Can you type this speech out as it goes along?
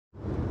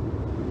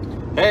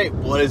Hey,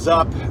 what is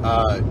up?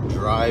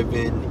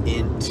 Driving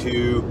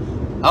into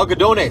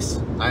Algodones.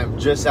 I am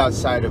just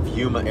outside of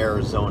Yuma,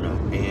 Arizona.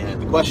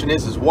 And the question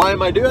is why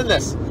am I doing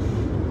this?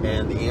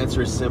 And the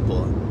answer is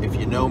simple. If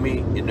you know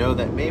me, you know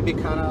that maybe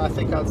I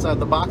think outside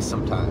the box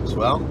sometimes.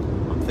 Well,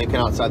 I'm thinking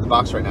outside the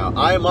box right now.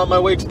 I am on my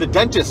way to the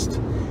dentist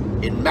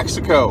in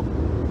Mexico.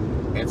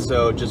 And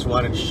so just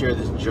wanted to share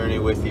this journey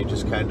with you.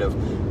 Just kind of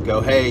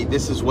go, hey,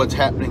 this is what's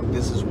happening.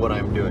 This is what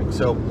I'm doing.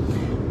 So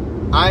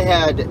I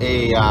had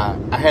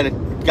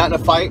gotten a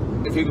fight,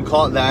 if you can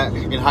call it that,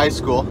 in high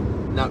school.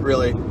 Not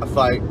really a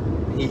fight.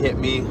 He hit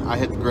me, I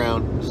hit the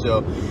ground.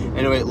 So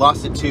anyway,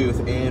 lost a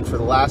tooth, and for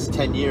the last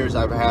 10 years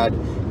I've had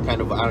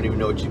kind of, I don't even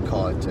know what you'd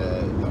call it,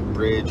 a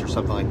bridge or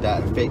something like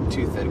that, a fake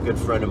tooth that a good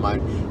friend of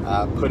mine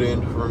put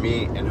in for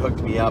me and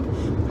hooked me up.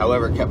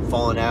 However, it kept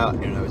falling out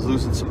and I was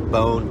losing some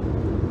bone.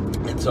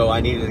 And so I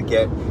needed to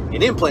get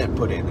an implant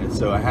put in. And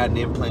so I had an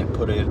implant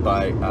put in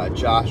by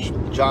Josh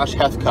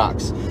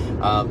Hethcox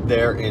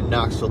there in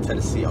Knoxville,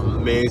 Tennessee.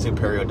 Amazing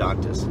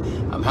periodontist.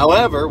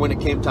 However, when it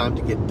came time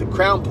to get the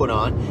crown put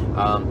on,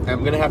 I'm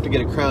going to have to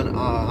get a crown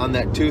on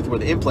that tooth where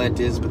the implant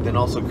is, but then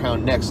also a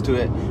crown next to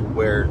it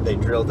where they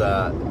drilled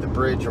the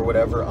bridge or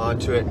whatever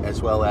onto it, as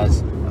well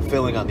as a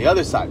filling on the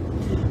other side.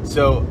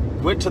 So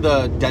went to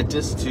the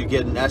dentist to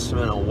get an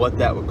estimate on what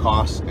that would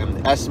cost, and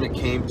the estimate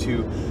came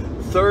to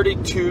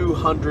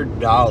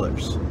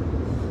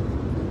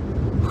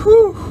 $3,200.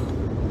 Whew.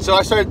 So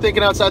I started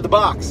thinking outside the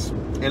box,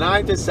 and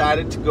I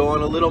decided to go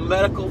on a little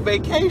medical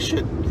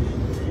vacation.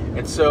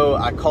 And so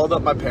I called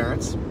up my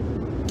parents.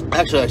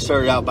 Actually, I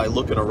started out by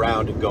looking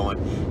around and going,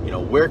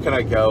 where can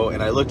I go?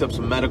 And I looked up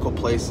some medical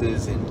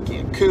places in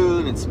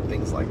Cancun and some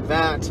things like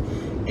that.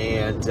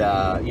 And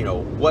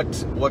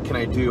what can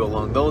I do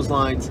along those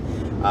lines?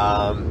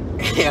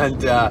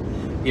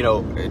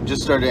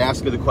 Just started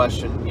asking the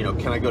question,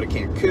 can I go to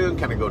Cancun?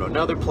 Can I go to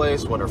another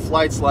place? What are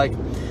flights like?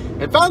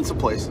 And found some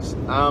places.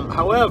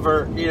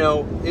 However,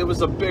 it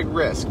was a big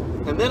risk.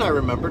 And then I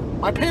remembered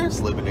my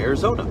parents live in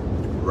Arizona,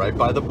 right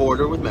by the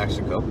border with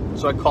Mexico.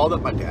 So I called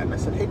up my dad and I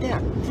said, hey,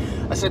 Dad,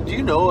 I said, do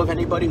you know of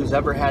anybody who's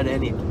ever had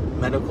any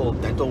medical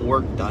dental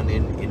work done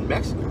in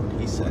Mexico?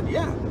 And he said,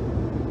 yeah.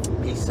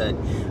 He said,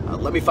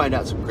 let me find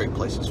out some great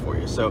places for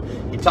you. So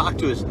he talked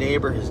to his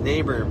neighbor. His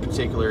neighbor in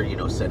particular,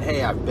 said,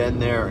 hey, I've been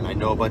there and I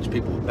know a bunch of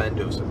people who've been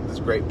to this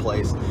great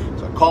place.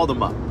 So I called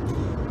him up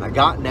and I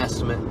got an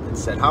estimate and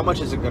said, how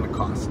much is it going to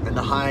cost? And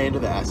the high end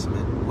of the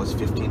estimate was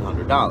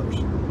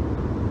 $1,500.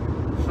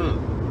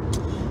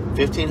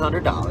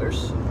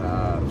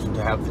 $1,500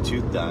 to have the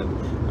tooth done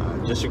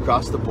just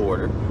across the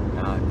border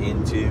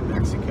into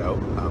Mexico.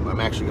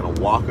 I'm actually going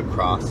to walk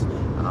across.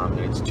 And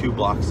it's 2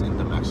 blocks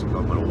into Mexico.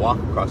 I'm going to walk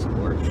across the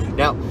border.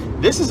 Now,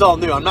 this is all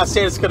new. I'm not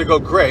saying it's going to go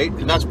great,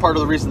 and that's part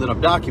of the reason that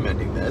I'm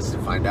documenting this, to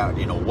find out,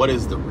 what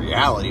is the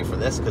reality for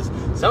this, because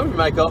some of you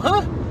might go,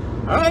 all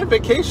right,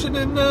 vacation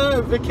in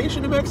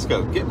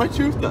Mexico, get my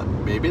tooth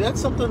done. Maybe that's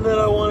something that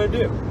I want to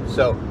do.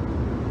 So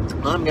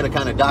I'm going to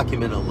kind of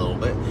document a little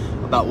bit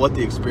about what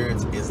the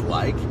experience is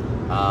like,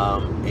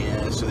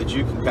 and so that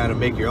you can kind of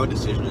make your own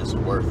decision as to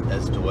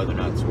whether or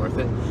not it's worth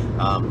it.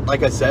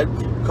 Like I said,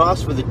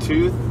 cost for the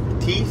teeth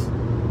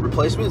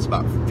replacement is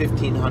about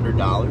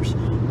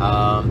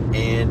 $1,500,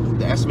 and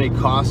the estimated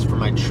cost for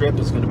my trip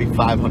is going to be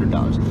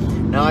 $500.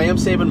 Now I am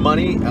saving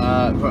money.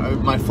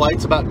 My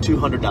flight's about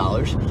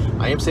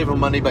 $200. I am saving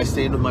money by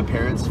staying with my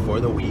parents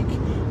for the week.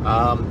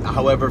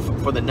 However,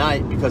 for the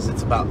night, because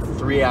it's about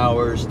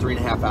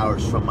 3.5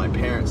 hours from my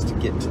parents to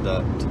get to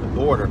the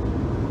border,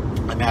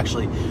 I'm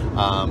actually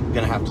going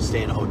to have to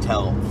stay in a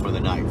hotel for the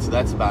night. So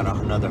that's about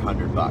another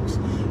 $100.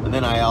 And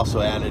then I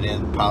also added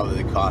in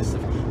probably the cost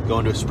of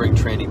going to a spring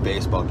training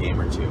baseball game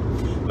or two.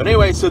 But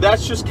anyway, so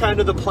that's just kind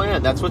of the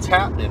plan. That's what's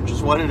happening.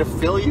 Just wanted to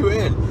fill you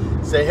in.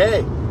 Say,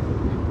 hey,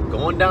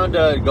 going down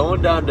to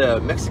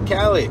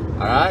Mexicali,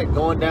 all right?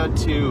 Going down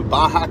to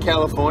Baja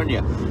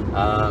California,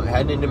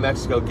 heading into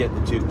Mexico,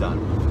 getting the tooth done.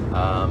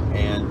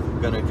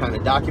 And going to kind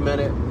of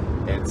document it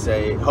and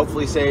say,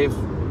 hopefully save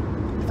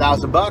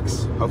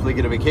 $1,000, hopefully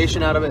get a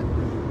vacation out of it,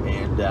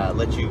 and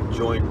let you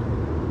join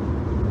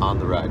on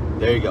the ride.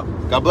 There you go.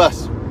 God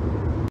bless.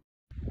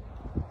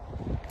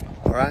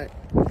 All right,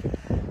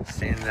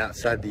 standing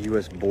outside the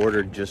U.S.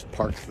 border, just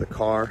parked the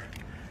car,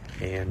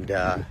 and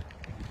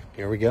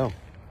here we go.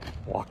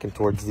 Walking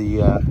towards it.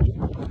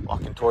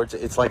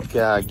 It's like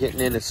getting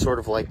in. It's sort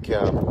of like what do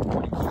you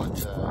call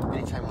it?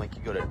 Anytime like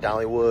you go to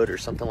Dollywood or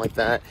something like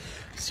that,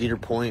 Cedar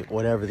Point,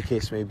 whatever the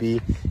case may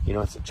be.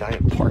 It's a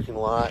giant parking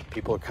lot.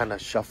 People are kind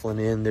of shuffling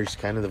in. There's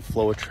kind of the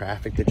flow of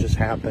traffic that just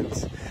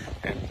happens,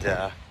 and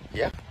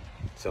yeah.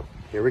 So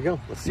here we go.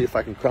 Let's see if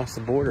I can cross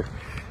the border.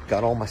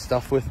 Got all my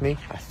stuff with me,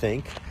 I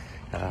think.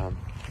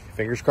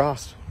 Fingers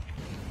crossed.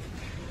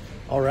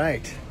 All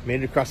right,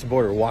 made it across the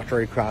border, walked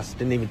right across,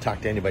 didn't even talk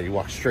to anybody,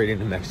 walked straight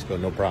into Mexico,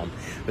 no problem.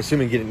 I'm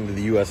assuming getting into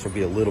the U.S. will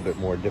be a little bit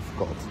more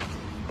difficult.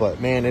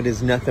 But man, it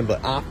is nothing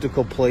but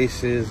optical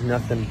places,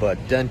 nothing but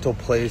dental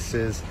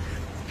places,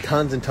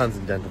 tons and tons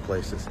of dental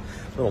places.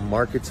 Little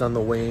markets on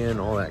the way in,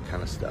 all that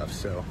kind of stuff.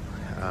 So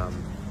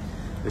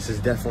this is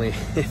definitely,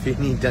 if you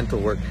need dental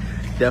work,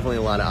 definitely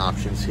a lot of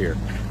options here.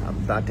 I'm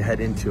about to head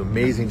into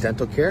amazing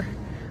dental care.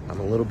 I'm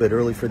a little bit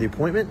early for the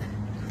appointment.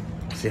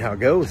 See how it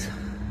goes.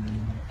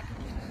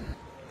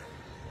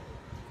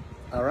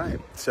 All right,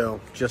 so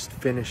just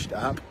finished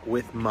up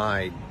with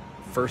my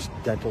first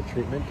dental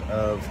treatment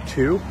of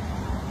 2,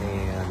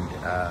 and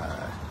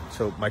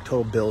so my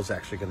total bill is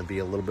actually going to be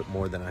a little bit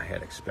more than I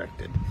had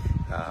expected,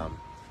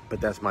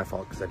 but that's my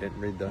fault because I didn't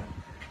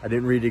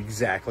read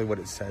exactly what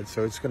it said.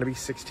 So it's going to be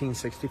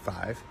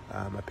 $16.65.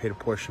 I paid a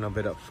portion of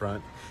it up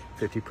front,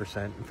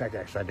 50%. In fact,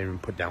 actually, I didn't even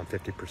put down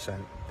 50%.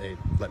 They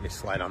let me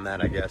slide on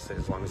that, I guess,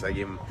 as long as I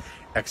gave them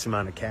X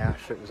amount of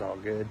cash. It was all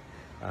good.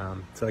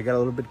 So I got a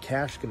little bit of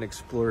cash, gonna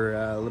explore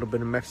a little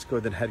bit of Mexico,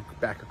 then head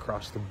back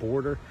across the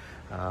border.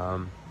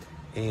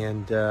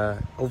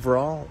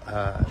 Overall,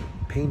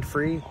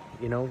 pain-free,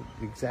 you know,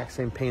 the exact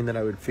same pain that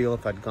I would feel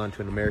if I'd gone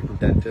to an American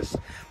dentist.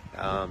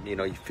 You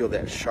know, you feel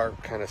that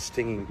sharp kind of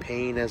stinging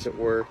pain, as it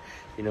were,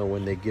 you know,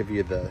 when they give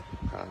you the,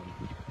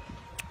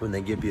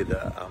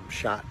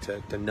 shot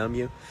to numb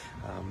you.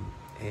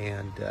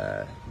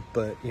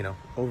 But, you know,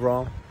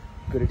 overall,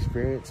 good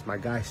experience. My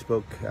guy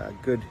spoke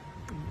good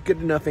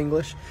enough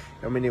English.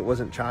 I mean, it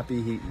wasn't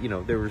choppy. He, you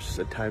know, there was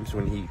times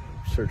when he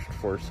searched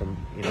for some,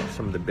 you know,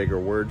 some of the bigger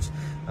words,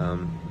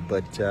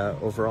 but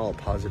overall, a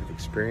positive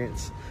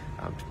experience.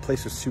 The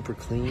place was super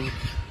clean.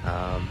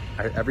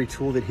 Every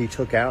tool that he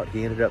took out,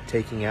 he ended up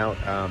taking out,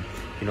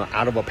 you know,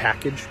 out of a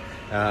package.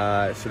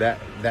 So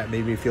that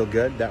made me feel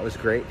good. That was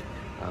great.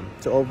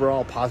 So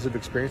overall, positive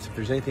experience. If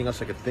there's anything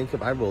else I could think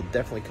of, I will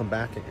definitely come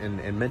back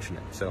and mention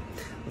it. So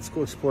let's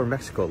go explore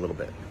Mexico a little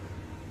bit.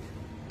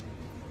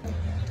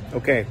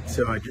 Okay,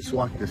 so I just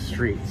walked the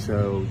street,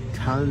 so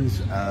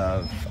tons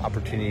of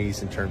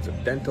opportunities in terms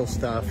of dental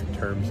stuff,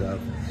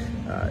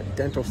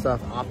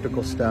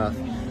 optical stuff.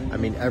 I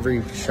mean,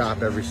 every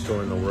shop, every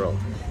store in the world.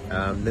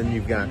 Then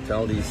you've got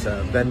all these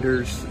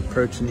vendors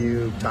approaching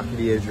you, talking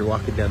to you as you're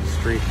walking down the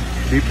street.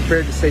 Be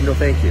prepared to say no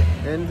thank you.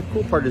 And the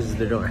cool part is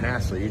they don't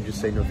hassle you. You just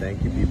say no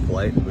thank you, be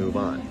polite, and move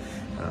on.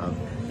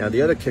 Now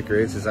the other kicker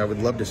is I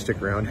would love to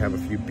stick around, have a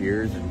few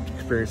beers, and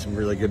experience some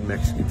really good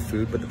Mexican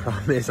food, but the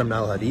problem is I'm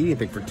not allowed to eat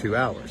anything for 2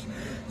 hours.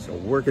 So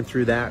working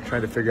through that,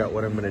 trying to figure out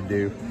what I'm gonna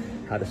do,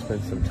 how to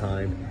spend some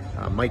time.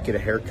 Might get a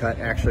haircut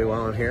actually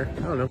while I'm here.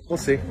 I don't know, we'll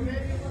see.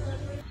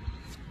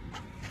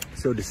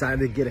 So decided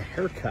to get a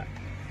haircut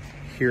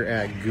here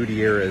at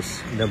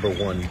Gutierrez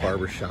 #1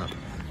 barbershop.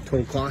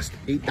 Total cost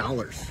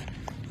 $8.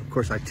 Of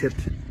course I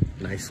tipped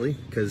nicely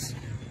because,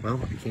 well,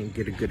 you can't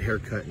get a good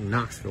haircut in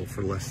Knoxville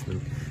for less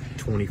than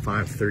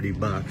 25, 30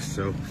 bucks.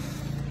 So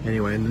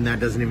anyway, and then that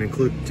doesn't even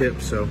include the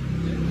tip. So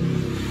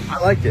I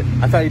liked it.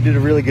 I thought he did a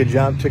really good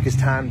job, took his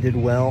time, did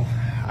well.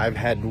 I've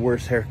had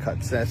worse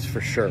haircuts, that's for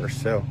sure.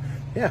 So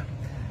yeah,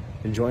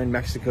 enjoying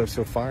Mexico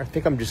so far. I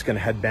think I'm just gonna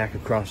head back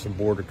across the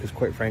border because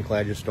quite frankly,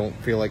 I just don't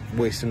feel like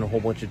wasting a whole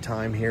bunch of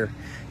time here,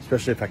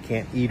 especially if I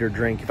can't eat or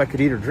drink. If I could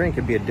eat or drink,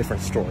 it'd be a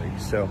different story.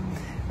 So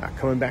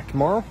coming back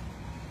tomorrow.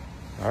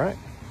 All right.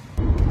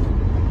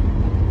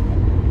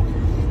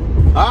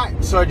 All right,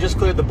 so I just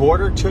cleared the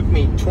border. It took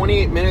me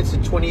 28 minutes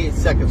and 28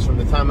 seconds from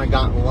the time I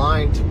got in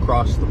line to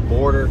cross the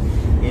border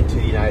into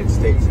the United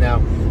States.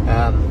 Now,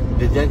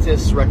 the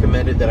dentist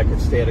recommended that I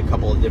could stay at a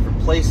couple of different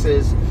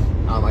places.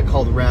 I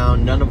called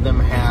around. None of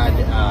them had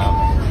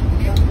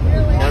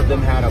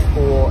a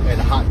pool and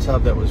a hot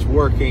tub that was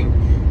working.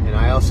 And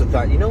I also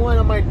thought, you know what,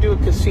 I might do a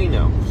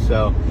casino.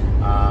 So,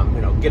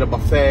 you know, get a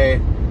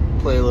buffet,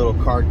 play a little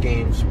card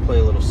games, play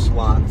a little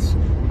slots.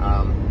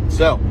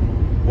 So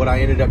what I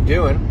ended up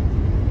doing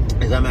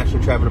is I'm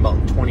actually traveling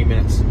about 20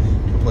 minutes to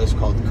a place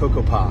called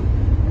Cocopah,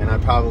 and I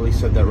probably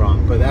said that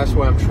wrong, but that's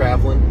where I'm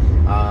traveling,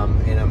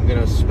 and I'm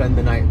gonna spend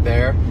the night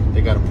there.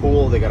 They got a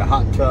pool, they got a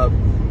hot tub,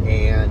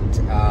 and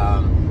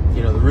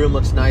you know, the room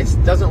looks nice.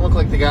 It doesn't look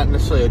like they got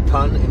necessarily a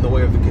ton in the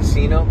way of the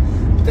casino,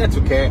 but that's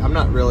okay. I'm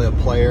not really a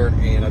player,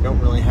 and I don't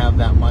really have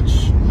that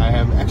much. I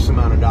have X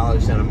amount of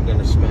dollars that I'm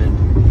gonna spend.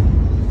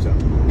 So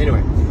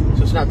anyway,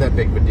 so it's not that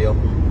big of a deal.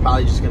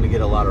 Probably just gonna get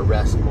a lot of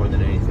rest more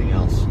than anything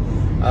else.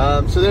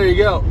 So there you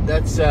go.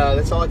 That's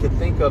all I could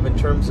think of in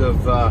terms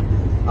of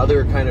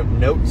other kind of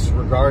notes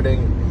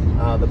regarding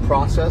the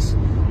process.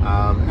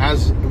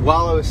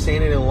 While I was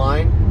standing in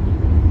line,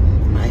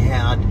 I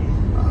had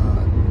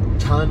a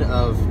ton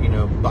of, you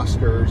know,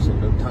 buskers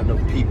and a ton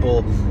of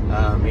people,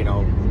 you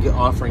know,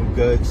 offering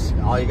goods.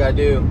 All you gotta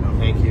do, no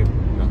thank you,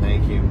 no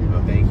thank you,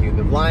 no thank you.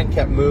 The line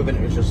kept moving.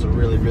 It was just a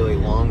really, really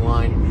long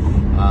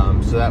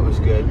line, so that was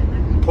good.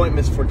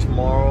 Appointments for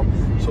tomorrow,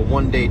 so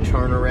 1 day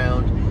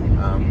turnaround.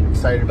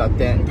 Excited about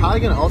that.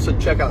 Probably gonna also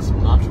check out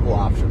some optical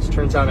options.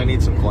 Turns out I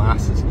need some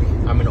glasses.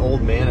 I'm an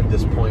old man at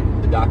this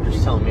point. The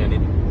doctor's telling me I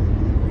need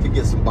to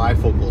get some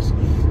bifocals.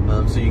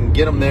 So you can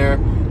get them there,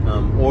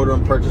 order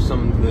them, purchase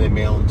them, and then they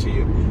mail them to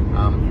you.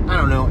 I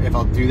don't know if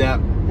I'll do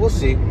that. We'll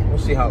see. We'll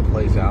see how it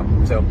plays out.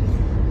 So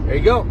there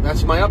you go.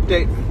 That's my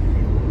update.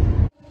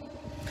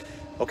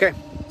 Okay,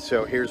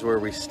 so here's where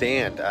we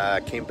stand.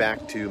 Came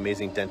back to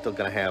Amazing Dental,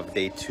 gonna have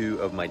day 2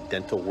 of my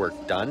dental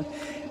work done.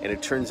 And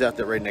it turns out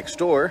that right next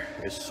door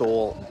is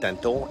Soul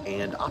Dental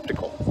and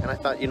Optical. And I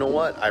thought, you know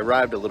what? I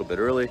arrived a little bit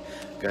early.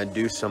 Gonna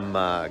do some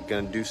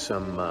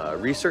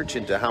research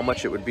into how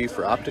much it would be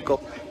for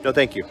optical. No,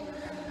 thank you.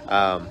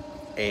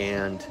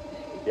 And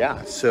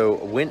yeah, so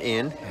went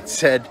in and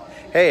said,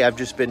 hey, I've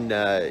just been,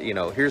 you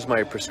know, here's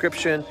my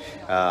prescription.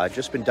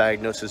 Just been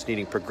diagnosed as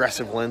needing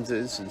progressive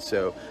lenses. And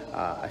so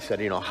I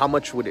said, you know, how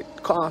much would it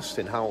cost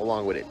and how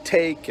long would it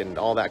take and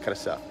all that kind of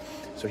stuff.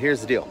 So here's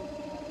the deal.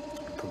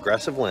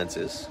 Progressive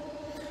lenses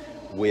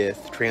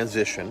with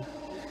transition.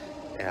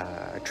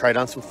 I tried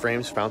on some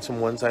frames, found some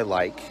ones I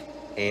like,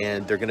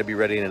 and they're gonna be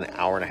ready in an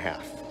hour and a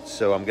half.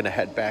 So I'm gonna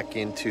head back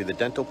into the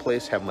dental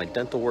place, have my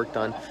dental work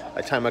done.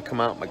 By the time I come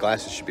out, my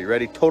glasses should be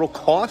ready. Total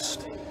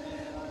cost,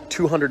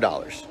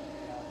 $200.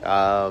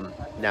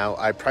 Now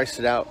I priced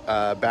it out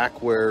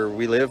back where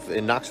we live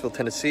in Knoxville,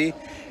 Tennessee,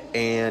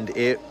 and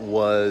it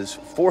was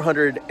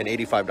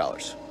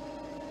 $485.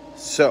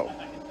 So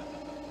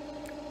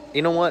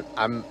you know what?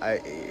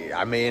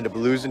 I may end up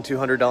losing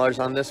 $200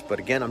 on this, but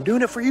again, I'm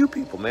doing it for you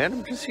people, man.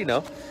 I'm just, you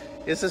know,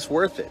 is this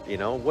worth it? You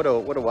know, what a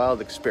wild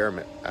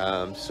experiment.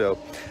 So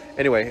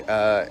anyway,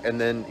 and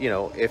then, you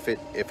know, if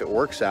it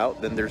works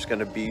out, then there's going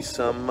to be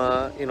some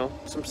you know,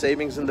 some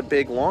savings in the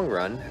big long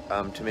run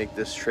to make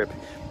this trip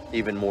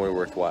even more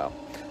worthwhile.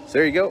 So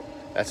there you go.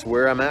 That's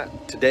where I'm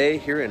at today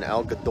here in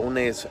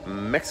Algodones,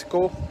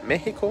 Mexico.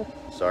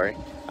 Sorry.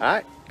 All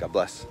right. God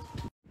bless.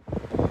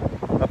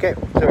 Okay,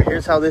 so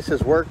here's how this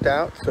has worked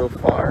out so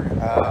far.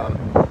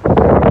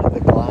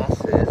 The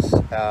glasses,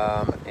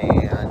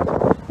 and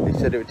they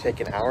said it would take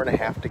an hour and a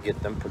half to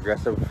get them,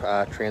 progressive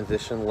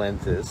transition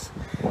lenses.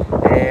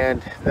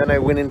 And then I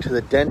went into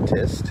the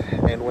dentist,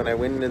 and when I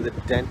went into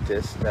the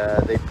dentist,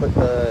 they put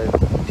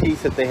the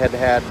teeth that they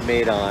had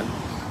made on,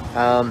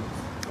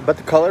 but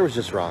the color was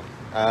just wrong.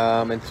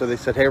 And so they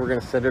said, hey, we're going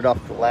to send it off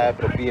to the lab.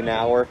 It'll be an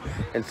hour.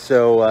 And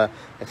so I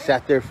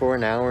sat there for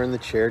an hour in the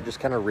chair, just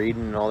kind of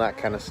reading and all that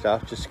kind of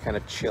stuff, just kind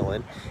of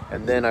chilling.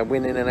 And then I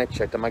went in and I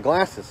checked on my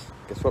glasses.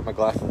 Guess what? My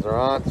glasses are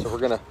on. So we're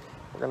gonna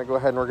go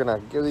ahead and we're gonna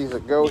give these a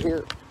go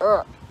here.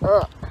 All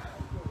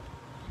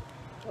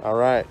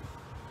right.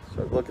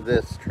 So look at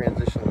this,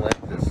 transition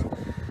lenses.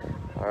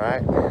 All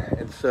right.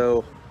 And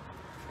so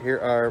here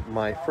are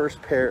my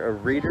first pair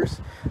of readers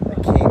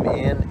that came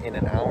in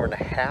an hour and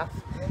a half.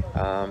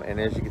 And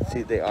as you can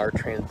see, they are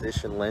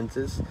transition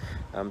lenses.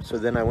 So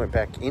then I went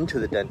back into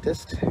the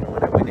dentist, and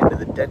when I went into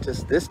the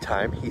dentist this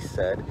time, he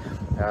said,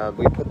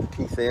 we put the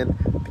teeth in,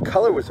 the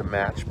color was a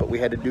match, but we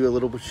had to do a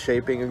little bit of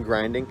shaping and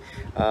grinding.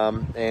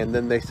 And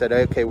then they said,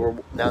 okay,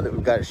 now that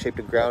we've got it shaped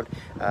and ground,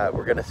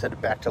 we're gonna send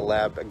it back to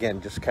lab again,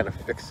 just kind of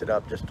fix it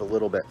up just a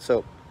little bit.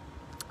 So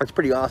it's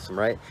pretty awesome,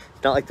 right?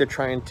 It's not like they're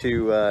trying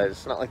to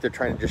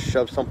just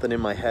shove something in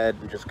my head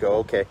and just go,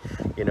 okay,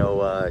 you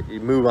know,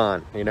 you move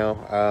on, you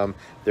know.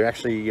 They're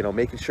actually, you know,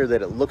 making sure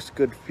that it looks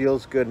good,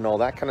 feels good, and all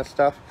that kind of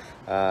stuff.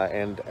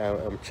 And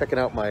I'm checking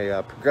out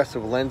my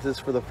progressive lenses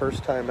for the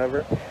first time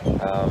ever.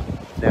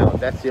 Now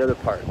that's the other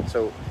part.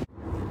 So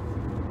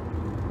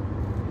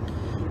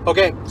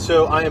okay,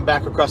 so I am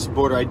back across the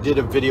border. I did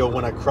a video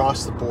when I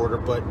crossed the border,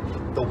 but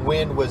the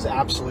wind was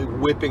absolutely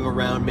whipping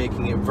around,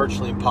 making it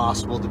virtually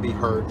impossible to be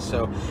heard.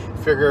 So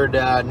figured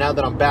now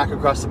that I'm back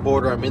across the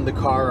border, I'm in the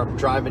car, I'm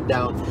driving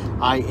down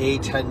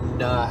I-8,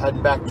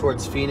 heading back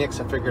towards Phoenix.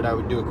 I figured I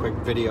would do a quick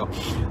video.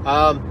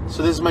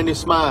 So this is my new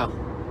smile.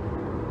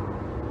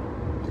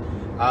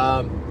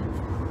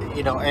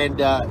 You know,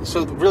 and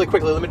so really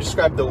quickly, let me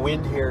describe the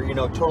wind here. You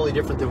know, totally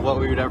different than what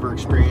we would ever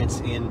experience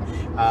in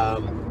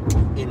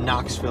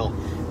Knoxville.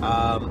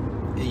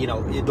 You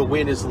know, the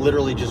wind is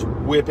literally just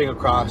whipping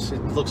across.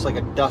 It looks like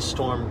a dust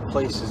storm. The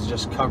place is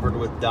just covered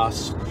with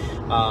dust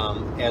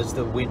as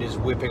the wind is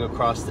whipping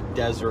across the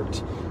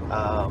desert.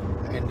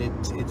 And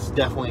it's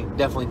definitely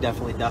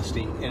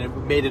dusty, and it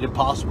made it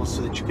impossible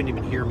so that you couldn't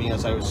even hear me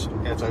as I was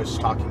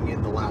talking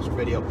in the last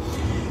video.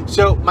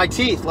 So my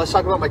teeth, let's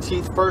talk about my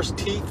teeth first.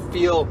 Teeth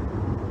feel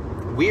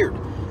weird,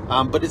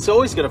 but it's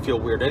always going to feel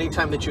weird.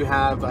 Anytime that you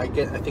have, I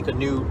think a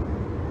new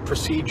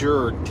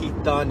procedure or teeth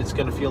done, it's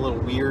going to feel a little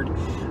weird.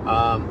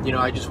 You know,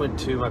 I just went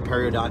to my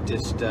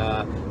periodontist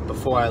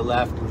before I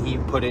left,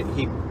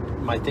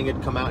 and my thing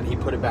had come out and he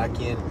put it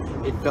back in.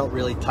 It felt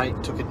really tight.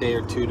 It took a day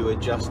or two to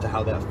adjust to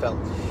how that felt.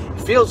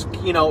 It feels,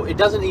 you know, it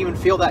doesn't even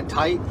feel that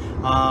tight.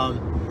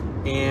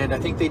 And I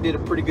think they did a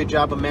pretty good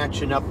job of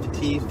matching up the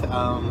teeth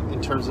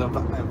in terms of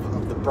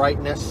the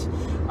brightness.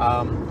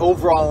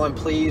 Overall, I'm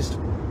pleased.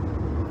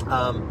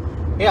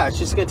 Yeah, it's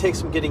just going to take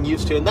some getting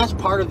used to, and that's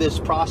part of this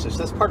process.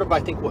 That's part of, I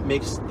think, what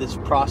makes this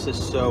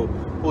process so,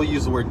 we'll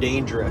use the word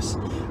dangerous,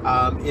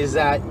 is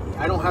that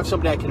I don't have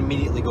somebody I can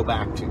immediately go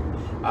back to.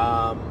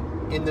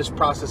 In this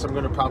process, I'm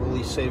going to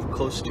probably save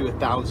close to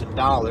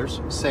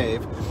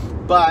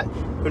 $1,000, but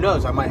who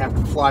knows, I might have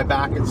to fly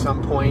back at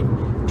some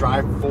point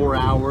drive 4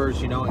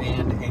 hours, you know,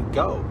 and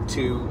go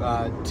to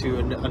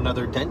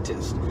another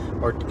dentist,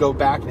 or go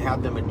back and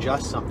have them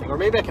adjust something, or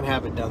maybe I can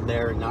have it done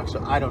there in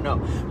Knoxville. I don't know,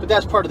 but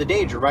that's part of the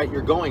danger, right?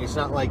 You're going. It's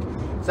not like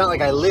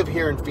I live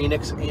here in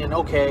Phoenix and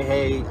okay,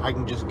 hey, I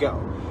can just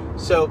go.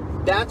 So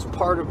that's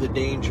part of the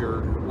danger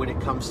when it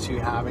comes to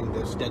having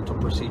this dental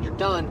procedure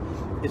done,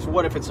 is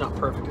what if it's not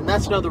perfect? And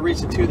that's another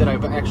reason too that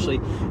I've actually,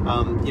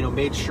 you know,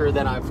 made sure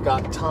that I've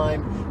got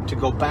time to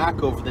go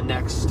back over the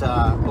next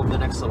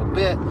little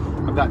bit.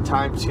 I've got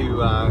time to,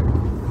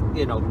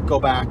 you know, go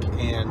back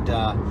and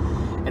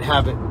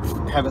have it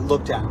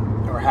looked at,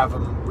 or have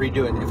them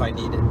redo it if I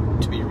need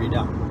it to be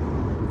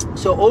redone.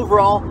 So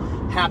overall,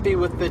 happy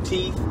with the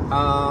teeth.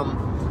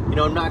 You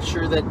know, I'm not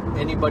sure that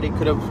anybody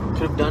could have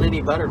done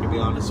any better, to be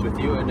honest with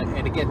you.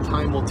 And again,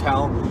 time will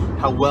tell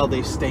how well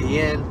they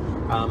stay in,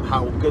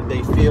 how good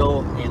they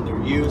feel and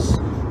their use.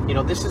 You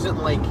know, this isn't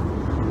like,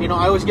 you know,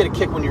 I always get a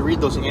kick when you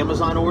read those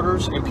Amazon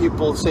orders and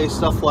people say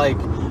stuff like,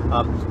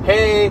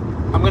 hey,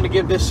 I'm going to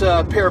give this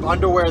pair of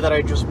underwear that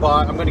I just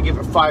bought, I'm going to give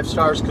it 5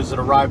 stars because it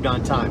arrived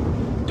on time.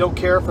 Don't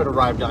care if it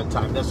arrived on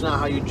time. That's not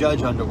how you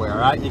judge underwear, all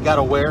right? You got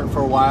to wear it for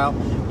a while.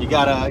 You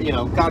gotta, you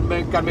know,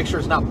 gotta make sure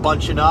it's not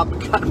bunching up.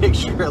 Gotta make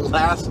sure it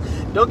lasts.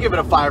 Don't give it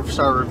a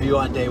 5-star review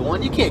on day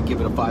one. You can't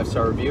give it a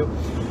 5-star review.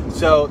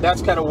 So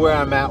that's kind of where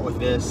I'm at with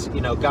this.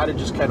 You know, got to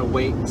just kind of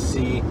wait and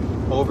see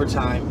over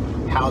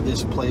time how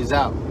this plays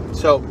out.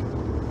 So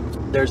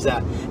there's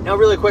that. Now,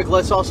 really quick,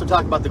 let's also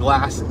talk about the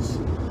glasses.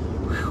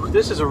 Whew,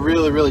 this is a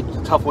really, really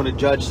tough one to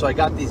judge. So I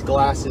got these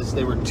glasses.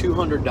 They were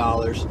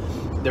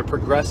 $200. They're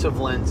progressive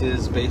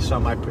lenses based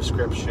on my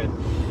prescription,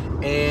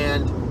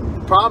 and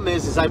problem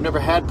is I've never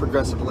had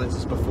progressive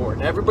lenses before,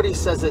 and everybody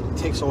says it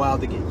takes a while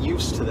to get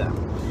used to them.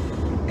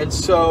 And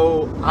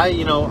so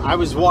I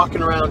was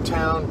walking around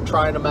town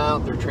trying them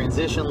out. They're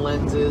transition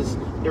lenses.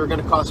 They were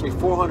going to cost me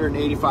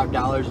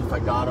 $485 if I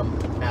got them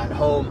at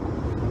home.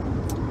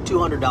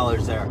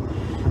 $200 there,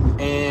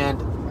 and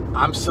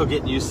I'm still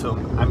getting used to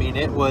them. I mean,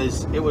 it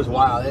was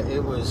wild.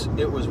 It was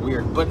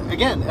weird. But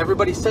again,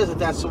 everybody says that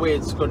that's the way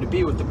it's going to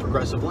be with the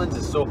progressive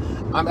lenses. So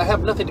I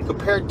have nothing to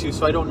compare it to.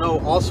 So I don't know.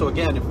 Also,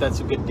 again, if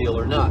that's a good deal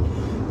or not.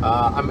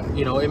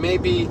 It may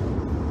be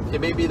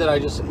that I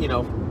just, you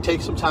know,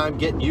 take some time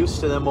getting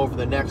used to them over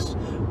the next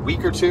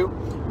week or two.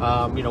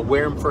 You know,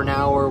 wear them for an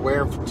hour,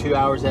 wear them for 2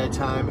 hours at a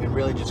time, and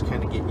really just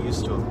kind of get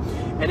used to them.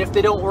 And if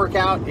they don't work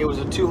out, it was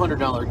a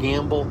 $200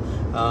 gamble.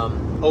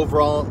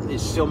 Overall, it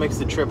still makes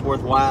the trip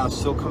worthwhile. I'll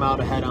still come out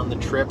ahead on the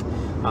trip.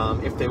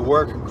 If they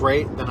work,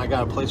 great. Then I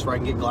got a place where I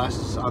can get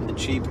glasses on the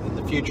cheap in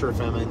the future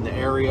if I'm in the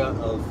area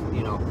of,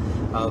 you know,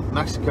 of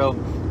Mexico.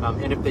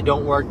 And if they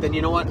don't work, then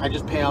you know what? I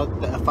just pay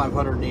out the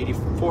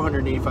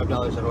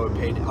 $485 that I would have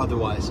paid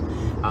otherwise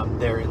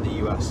there in the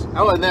U.S.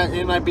 Oh, and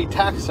I'd be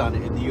taxed on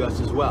it in the U.S.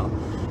 as well.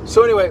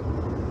 So anyway,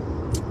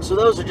 so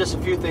those are just a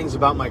few things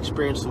about my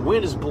experience. The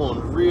wind is blowing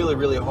really,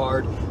 really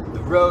hard. The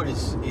road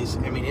is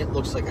I mean, it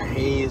looks like a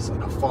haze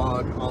and a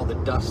fog, all the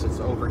dust that's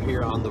over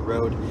here on the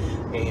road.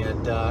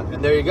 And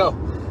there you go.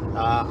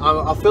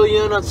 I'll fill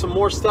you in on some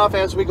more stuff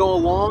as we go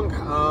along.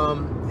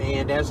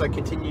 And as I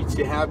continue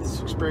to have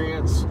this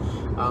experience,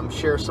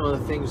 share some of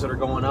the things that are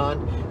going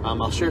on.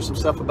 I'll share some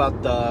stuff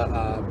about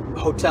the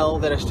hotel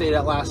that I stayed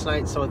at last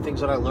night, some of the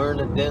things that I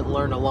learned and didn't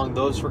learn along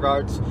those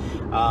regards.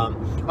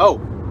 Oh,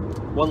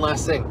 one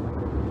last thing.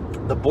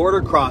 The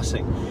border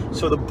crossing.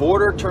 So the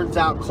border, turns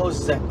out,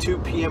 closes at 2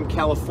 p.m.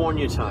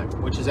 California time,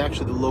 which is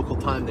actually the local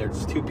time there.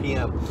 It's 2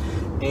 p.m.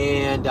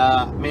 And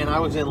man, I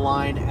was in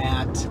line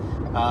at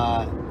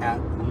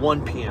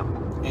 1 p.m.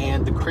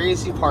 And the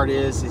crazy part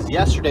is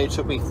yesterday it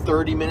took me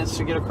 30 minutes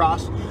to get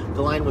across.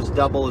 The line was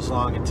double as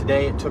long, and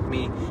today it took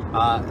me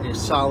a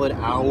solid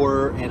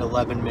hour and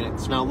 11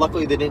 minutes. Now,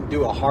 luckily they didn't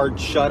do a hard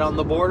shut on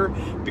the border,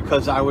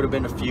 because I would have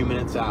been a few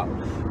minutes out.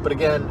 But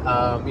again,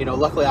 you know,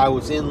 luckily I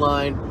was in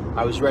line.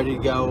 I was ready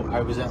to go.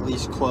 I was at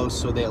least close,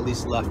 so they at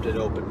least left it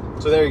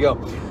open. So there you go.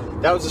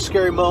 That was a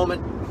scary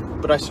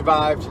moment, but I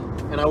survived,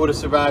 and I would have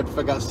survived if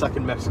I got stuck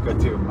in Mexico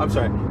too. I'm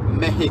sorry,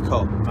 Mexico.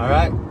 All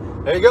right,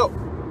 there you go.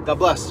 God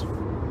bless.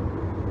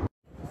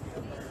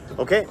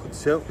 Okay,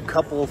 so a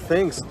couple of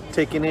things.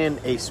 Taking in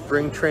a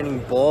spring training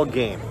ball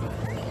game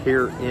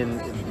here in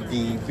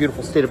the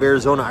beautiful state of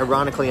Arizona.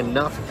 Ironically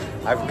enough,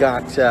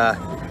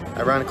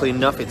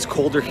 it's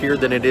colder here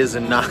than it is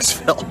in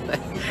Knoxville.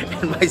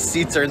 And my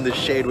seats are in the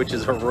shade, which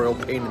is a royal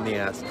pain in the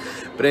ass.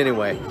 But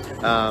anyway,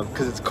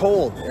 because it's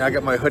cold, and I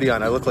got my hoodie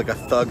on. I look like a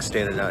thug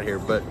standing out here.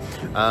 But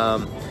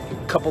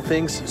couple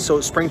things.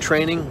 So spring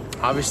training,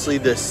 obviously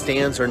the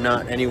stands are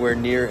not anywhere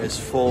near as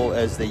full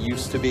as they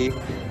used to be.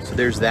 So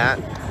there's that.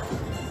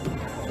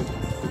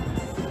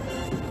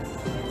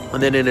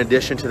 And then in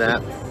addition to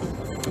that,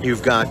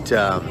 you've got,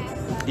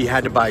 you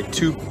had to buy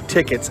 2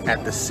 tickets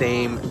at the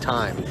same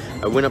time.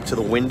 I went up to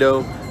the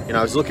window, and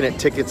I was looking at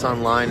tickets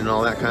online and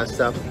all that kind of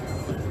stuff.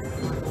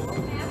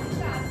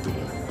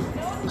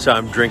 So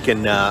I'm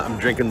drinking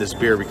this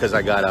beer because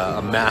I got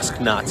a mask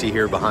Nazi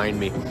here behind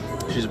me.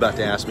 She's about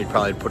to ask me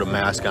probably to put a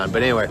mask on.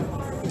 But anyway,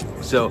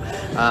 So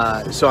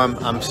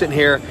I'm sitting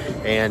here,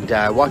 and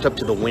I walked up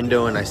to the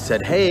window and I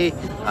said, "Hey,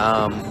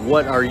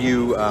 what do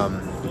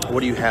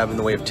you have in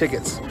the way of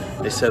tickets?"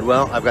 They said,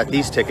 "Well, I've got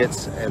these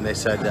tickets," and they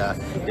said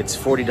it's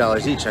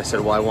 $40 each. I said,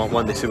 "Well, I want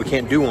one." They said, "We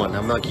can't do one."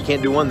 I'm like, "You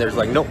can't do one?" There's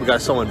like, "Nope, we got to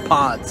sell in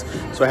pods."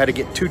 So I had to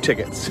get 2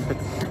 tickets.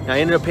 Now I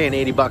ended up paying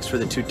 $80 for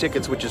the 2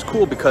 tickets, which is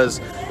cool because,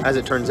 as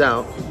it turns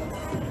out,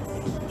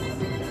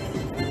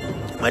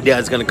 my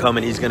dad's gonna come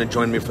and he's gonna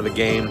join me for the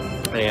game.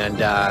 And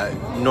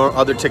no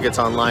other tickets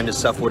online and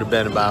stuff would have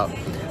been about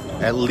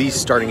at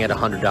least starting at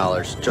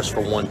 $100 just for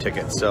 1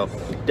 ticket. So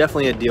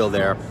definitely a deal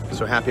there.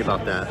 So happy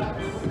about that.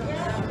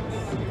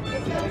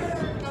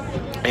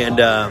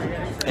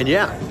 And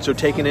yeah, so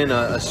taking in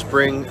a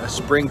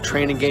spring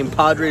training game,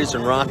 Padres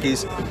and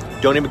Rockies.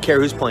 Don't even care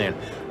who's playing.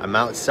 I'm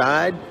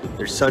outside.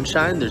 There's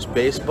sunshine. There's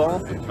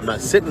baseball. I'm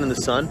not sitting in the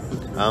sun.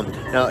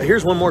 Now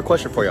here's one more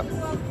question for you.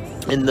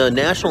 In the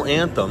national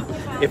anthem,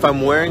 if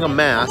I'm wearing a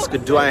mask,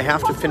 do I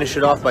have to finish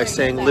it off by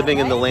saying "living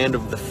in the land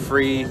of the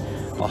free,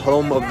 a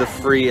home of the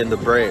free and the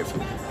brave"?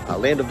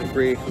 Land of the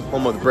free,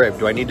 home of the brave.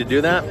 Do I need to do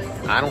that?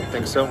 I don't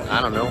think so.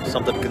 I don't know.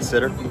 Something to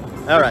consider.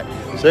 All right.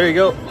 So there you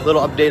go. A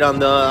little update on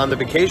the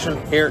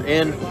vacation here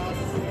in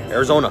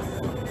Arizona.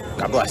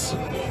 God bless.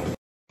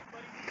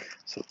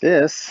 So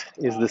this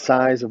is the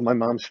size of my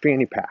mom's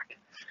fanny pack.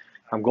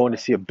 I'm going to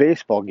see a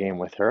baseball game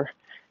with her,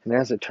 and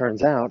as it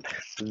turns out,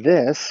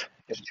 this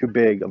is too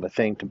big of a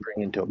thing to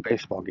bring into a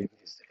baseball game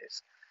these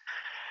days.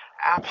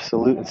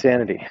 Absolute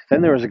insanity.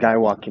 Then there was a guy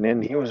walking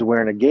in. He was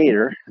wearing a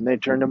gator, and they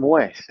turned him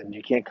away. Said,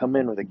 "You can't come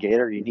in with a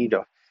gator. You need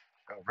a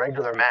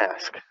regular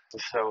mask."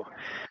 So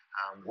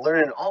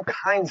learning all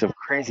kinds of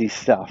crazy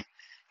stuff.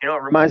 You know,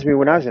 it reminds me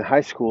when I was in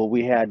high school,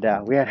 we had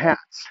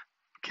hats.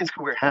 Kids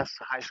could wear hats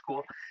to high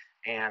school,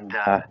 and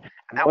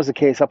that was the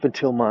case up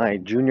until my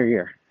junior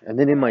year. And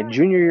then in my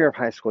junior year of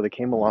high school, they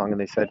came along and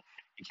they said,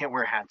 "You can't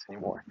wear hats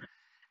anymore."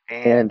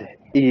 And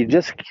you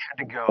just had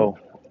to go,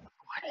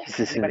 "What is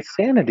this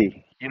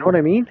insanity?" You know what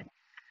I mean?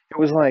 It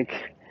was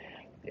like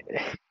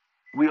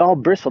we all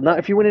bristled. Now,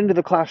 if you went into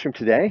the classroom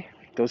today,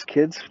 those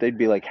kids, they'd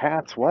be like,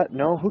 "Hats? What?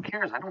 No, who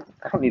cares? I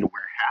don't need to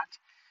wear a hat."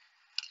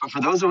 But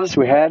for those of us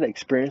who had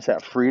experienced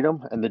that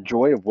freedom and the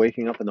joy of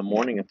waking up in the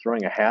morning and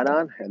throwing a hat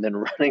on and then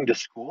running to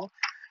school,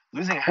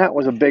 losing a hat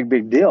was a big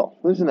deal.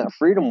 Losing that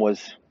freedom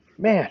was,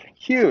 man,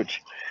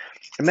 huge.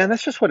 And man,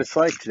 that's just what it's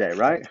like today,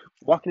 right?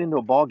 Walking into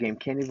a ball game,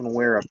 can't even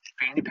wear a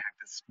fanny pack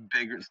that's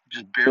bigger,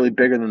 just barely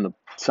bigger than the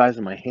size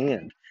of my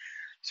hand.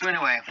 So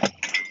anyway,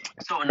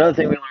 another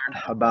thing we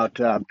learned about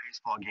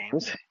baseball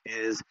games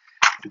is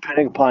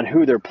depending upon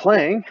who they're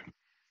playing,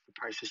 the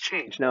prices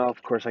change. Now,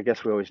 of course, I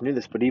guess we always knew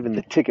this, but even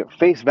the ticket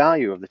face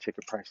value of the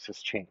ticket price has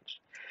changed,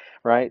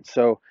 right?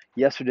 So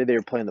yesterday they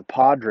were playing the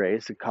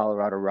Padres, the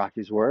Colorado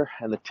Rockies were,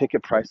 and the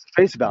ticket price,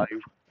 the face value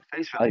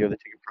of the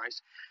ticket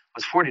price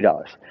was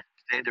 $40.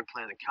 Today they're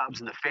playing the Cubs,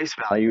 and the face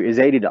value is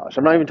 $80.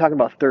 I'm not even talking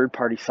about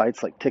third-party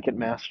sites like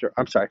Ticketmaster.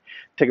 I'm sorry,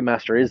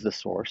 Ticketmaster is the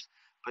source,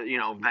 but you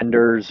know,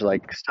 vendors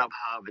like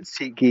StubHub and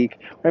SeatGeek.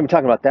 We're not even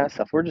talking about that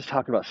stuff. We're just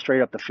talking about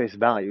straight up the face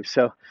value.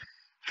 So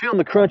feeling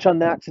the crunch on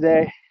that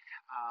today.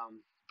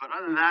 But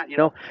other than that, you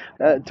know,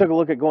 took a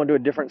look at going to a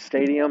different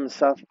stadium and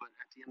stuff. But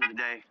at the end of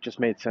the day, just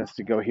made sense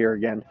to go here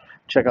again,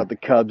 check out the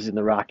Cubs and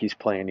the Rockies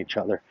playing each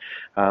other.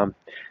 And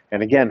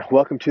again,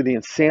 welcome to the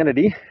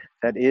insanity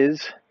that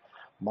is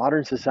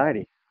modern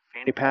society.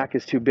 Fanny pack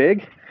is too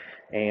big,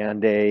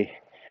 and a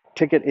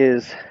ticket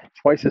is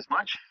twice as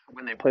much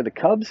when they play the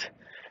Cubs.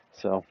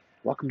 So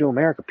welcome to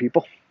America,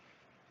 people.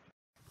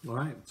 All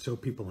right, so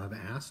people have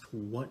asked,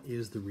 what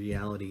is the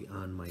reality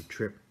on my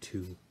trip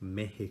to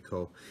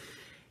Mexico?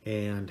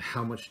 And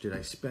how much did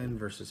I spend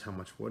versus how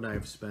much would I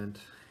have spent?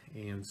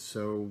 And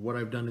so what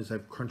I've done is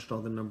I've crunched all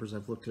the numbers.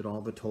 I've looked at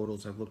all the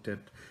totals. I've looked at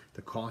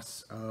the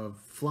costs of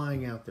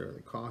flying out there,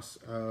 the costs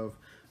of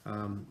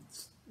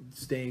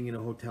staying in a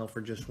hotel for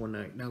just one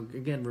night. Now,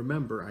 again,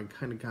 remember, I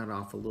kind of got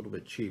off a little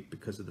bit cheap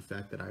because of the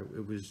fact that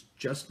it was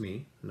just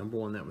me. Number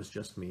one, that was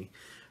just me.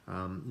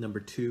 Number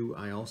two,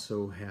 I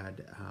also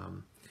had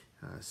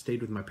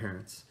stayed with my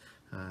parents.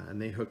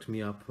 And they hooked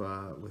me up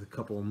with a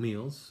couple of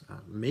meals,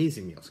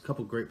 amazing meals, a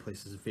couple of great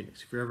places in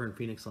Phoenix. If you're ever in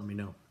Phoenix, let me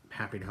know. I'm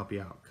happy to help you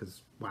out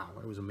because, wow,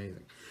 it was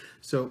amazing.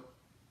 So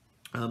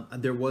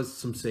there was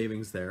some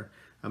savings there.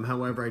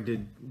 However, I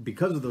did,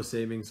 because of those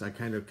savings, I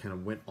kind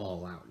of went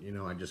all out. You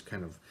know, I just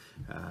kind of,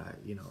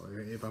 you know,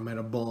 if I'm at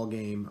a ball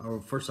game, or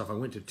first off, I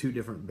went to 2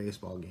 different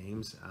baseball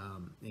games.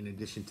 In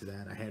addition to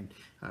that, I had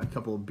a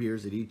couple of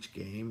beers at each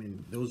game,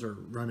 and those are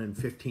running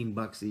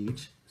 $15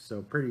 each.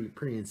 So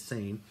pretty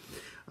insane.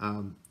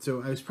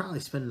 So I was probably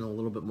spending a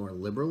little bit more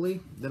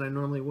liberally than I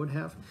normally would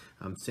have.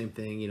 Same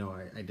thing, you know,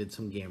 I did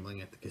some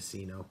gambling at the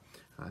casino.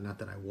 Not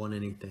that I won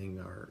anything,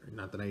 or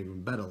not that I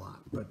even bet a lot,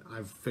 but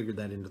I've figured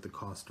that into the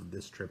cost of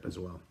this trip as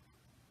well.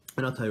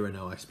 And I'll tell you right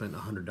now, I spent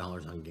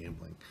 $100 on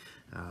gambling.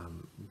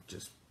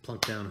 Just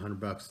plunked down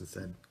 $100 and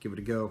said, give it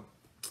a go.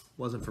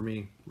 Wasn't for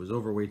me. It was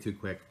over way too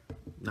quick.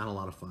 Not a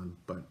lot of fun,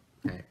 but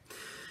hey.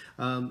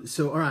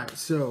 So, all right.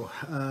 So,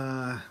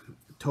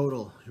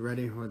 total. You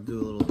ready? We'll do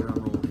a little drum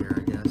roll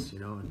here, I guess. You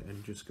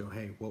and just go,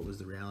 hey, what was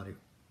the reality?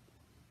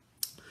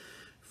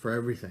 For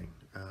everything,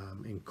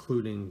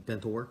 including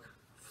dental work,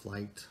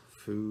 flight,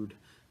 food,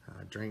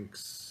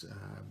 drinks,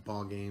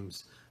 ball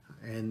games,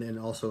 and then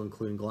also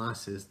including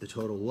glasses, the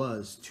total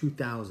was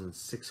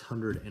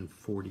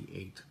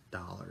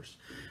 $2,648.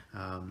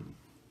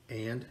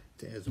 And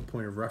as a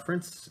point of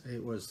reference,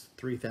 it was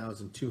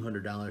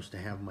 $3,200 to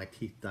have my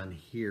teeth done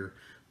here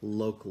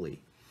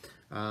locally.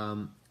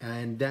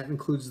 And that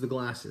includes the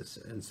glasses.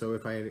 And so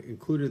if I had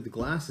included the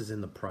glasses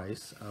in the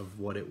price of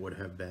what it would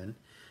have been,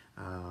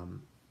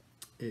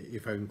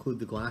 if I include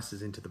the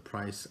glasses into the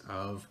price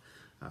of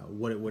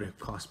what it would have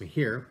cost me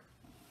here,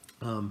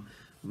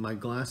 my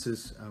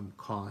glasses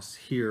costs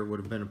here would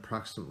have been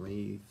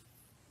approximately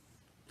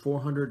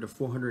 $400 to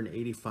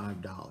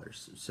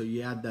 $485. So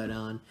you add that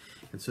on,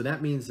 and so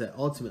that means that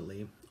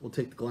ultimately, we'll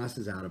take the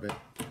glasses out of it.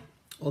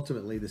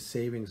 Ultimately, the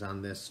savings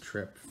on this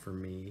trip for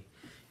me,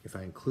 if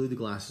I include the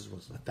glasses,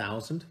 was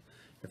 $1,000.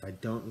 If I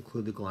don't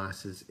include the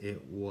glasses,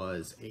 it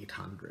was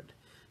 $800.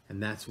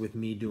 And that's with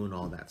me doing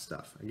all that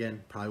stuff.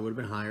 Again, probably would have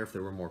been higher if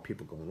there were more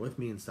people going with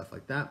me and stuff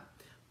like that.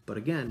 But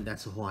again,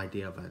 that's the whole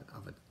idea of a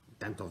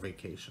dental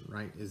vacation,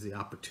 right? Is the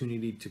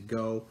opportunity to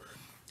go,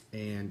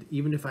 and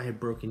even if I had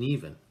broken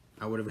even,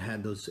 I would have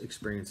had those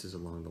experiences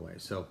along the way.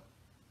 So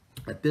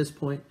at this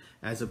point,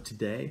 as of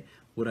today,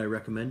 would I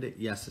recommend it?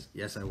 Yes,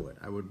 I would.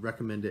 I would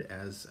recommend it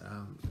as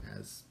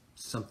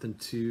something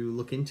to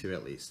look into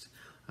at least.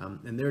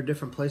 And there are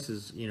different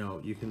places,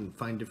 you can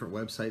find different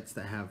websites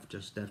that have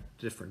just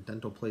different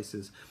dental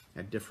places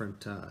at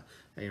different,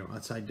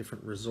 outside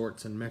different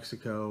resorts in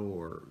Mexico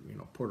or,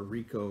 Puerto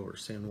Rico or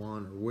San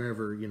Juan or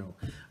wherever,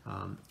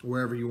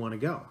 wherever you want to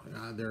go.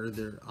 There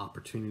are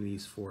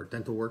opportunities for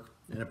dental work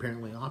and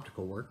apparently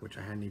optical work, which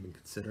I hadn't even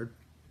considered.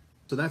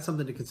 So that's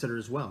something to consider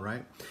as well,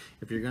 right?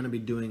 If you're going to be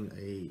doing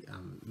a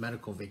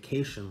medical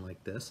vacation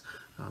like this,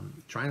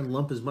 try and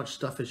lump as much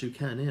stuff as you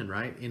can in,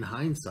 right? In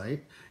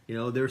hindsight,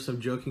 there's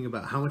some joking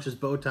about how much is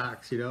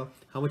Botox,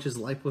 how much is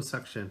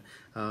liposuction,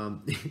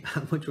 how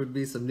much would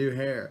be some new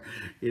hair,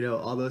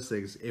 all those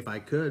things. If I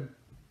could,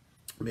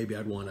 maybe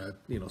I'd want to,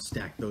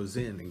 stack those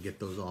in and get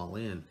those all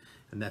in.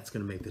 And that's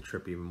going to make the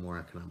trip even more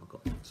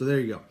economical. So there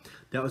you go.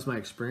 That was my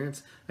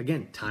experience.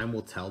 Again, time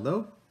will tell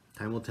though.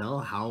 Time will tell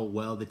how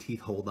well the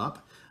teeth hold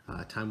up.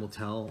 Time will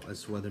tell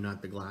as to whether or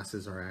not the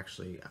glasses are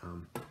actually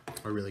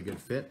a really good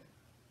fit.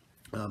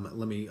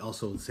 Let me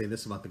also say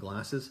this about the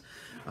glasses.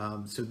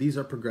 So these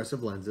are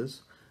progressive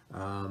lenses.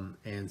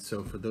 And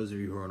so for those of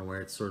you who are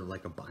unaware, it's sort of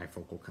like a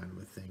bifocal kind of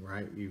a thing,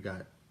 right? You've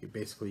got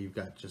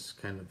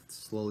just kind of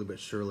slowly but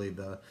surely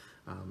the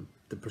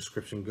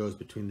prescription goes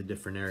between the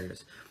different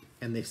areas.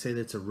 And they say that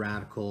it's a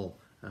radical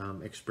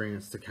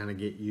experience to kind of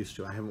get used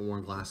to. I haven't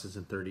worn glasses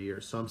in 30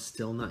 years, so I'm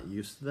still not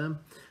used to them.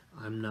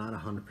 I'm not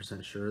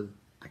 100% sure.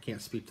 I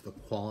can't speak to the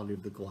quality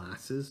of the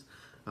glasses,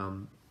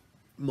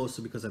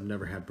 mostly because I've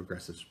never had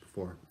progressives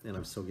before, and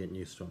I'm still getting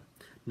used to them.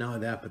 Not only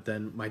that, but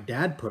then my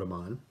dad put them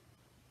on.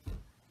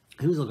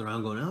 He was looking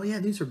around going, oh yeah,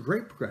 these are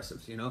great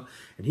progressives, and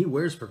he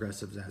wears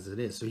progressives as it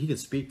is, so he could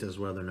speak to us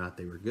whether or not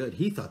they were good.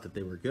 He thought that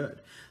they were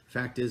good. The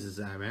fact is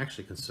I'm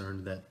actually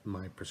concerned that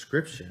my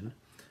prescription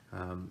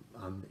on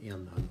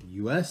the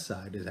U.S.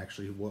 side is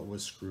actually what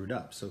was screwed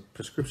up. So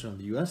prescription on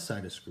the U.S.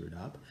 side is screwed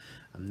up,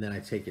 and then I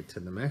take it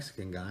to the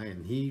Mexican guy,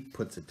 and he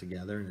puts it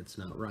together, and it's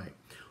not right.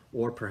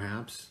 Or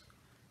perhaps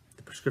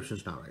the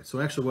prescription's not right.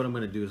 So actually what I'm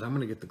going to do is I'm going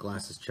to get the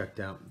glasses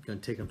checked out. I'm going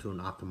to take them to an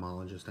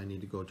ophthalmologist. I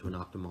need to go to an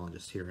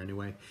ophthalmologist here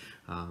anyway.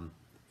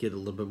 Get a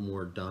little bit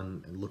more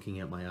done and looking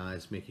at my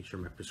eyes, making sure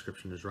my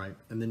prescription is right,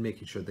 and then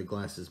making sure the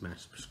glasses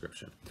match the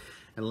prescription.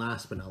 And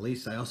last but not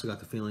least, I also got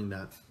the feeling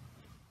that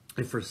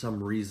if for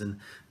some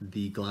reason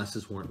the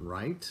glasses weren't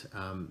right,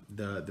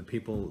 the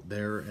people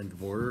there at the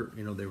border,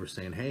 they were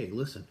saying, "Hey,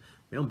 listen,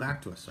 mail them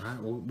back to us. All right,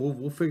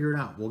 we'll figure it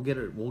out. We'll get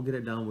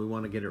it done. We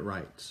want to get it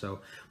right." So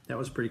that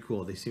was pretty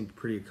cool. They seemed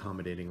pretty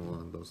accommodating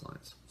along those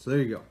lines. So there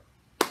you go.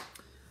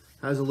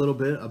 That was a little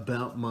bit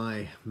about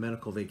my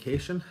medical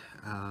vacation.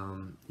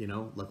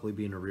 Luckily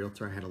being a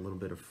realtor, I had a little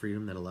bit of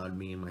freedom that allowed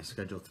me and my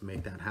schedule to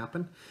make that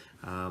happen.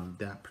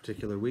 That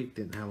particular week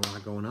didn't have a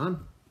lot going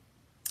on.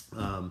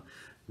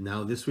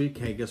 Now this week,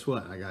 hey, guess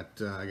what? I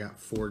got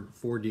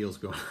four deals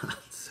going on.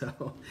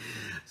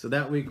 So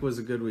that week was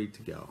a good week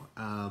to go.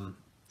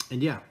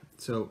 And yeah,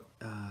 so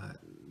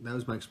that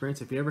was my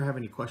experience. If you ever have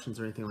any questions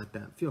or anything like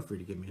that, feel free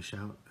to give me a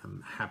shout.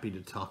 I'm happy to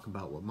talk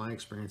about what my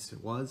experience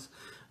was.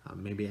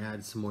 Maybe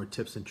add some more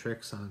tips and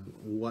tricks on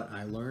what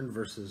I learned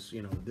versus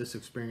this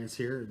experience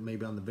here,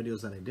 maybe on the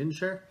videos that I didn't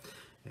share.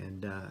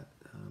 And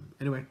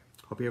anyway,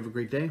 hope you have a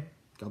great day.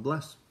 God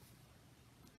bless.